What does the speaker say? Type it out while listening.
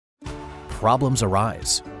Problems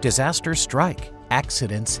arise, disasters strike,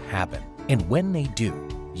 accidents happen, and when they do,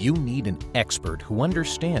 you need an expert who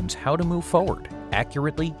understands how to move forward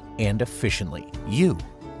accurately and efficiently. You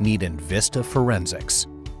need Envista Forensics.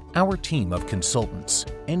 Our team of consultants,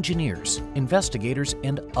 engineers, investigators,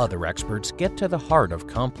 and other experts get to the heart of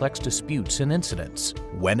complex disputes and incidents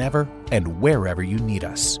whenever and wherever you need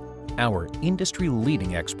us. Our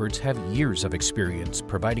industry-leading experts have years of experience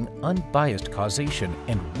providing unbiased causation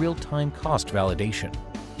and real-time cost validation.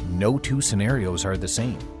 No two scenarios are the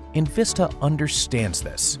same. Envista understands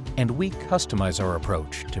this, and we customize our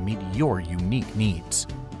approach to meet your unique needs.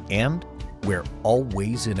 And we're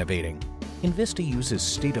always innovating. Envista uses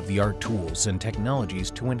state-of-the-art tools and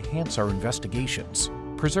technologies to enhance our investigations,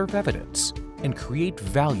 preserve evidence, and create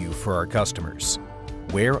value for our customers.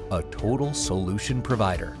 We're a total solution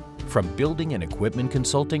provider, from building and equipment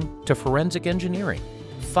consulting to forensic engineering,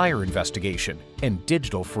 fire investigation, and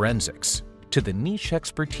digital forensics, to the niche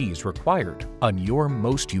expertise required on your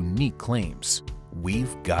most unique claims.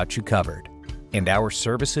 We've got you covered, and our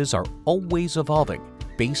services are always evolving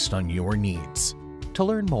based on your needs. To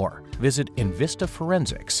learn more, visit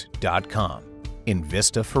InvistaForensics.com.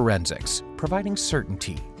 Envista Forensics, providing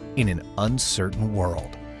certainty in an uncertain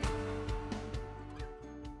world.